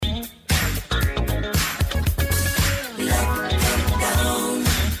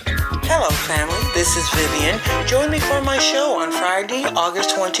family. This is Vivian. Join me for my show on Friday,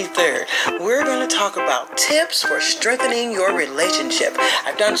 August 23rd. We're going to talk about tips for strengthening your relationship.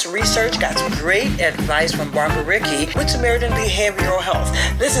 I've done some research, got some great advice from Barbara Rickey with Samaritan Behavioral Health.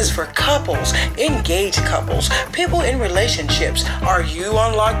 This is for couples, engaged couples, people in relationships. Are you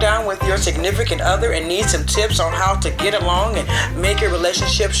on lockdown with your significant other and need some tips on how to get along and make your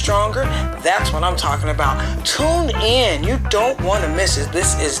relationship stronger? That's what I'm talking about. Tune in. You don't want to miss it.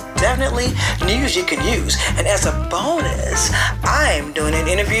 This is definitely news you can use. And as a bonus, I'm doing an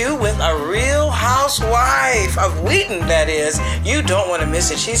interview with a real housewife of Wheaton, that is. You don't want to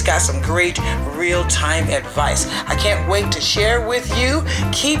miss it. She's got some great real-time advice. I can't wait to share with you.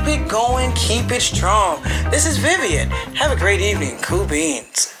 Keep it going. Keep it strong. This is Vivian. Have a great evening. Cool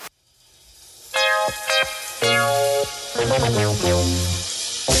beans.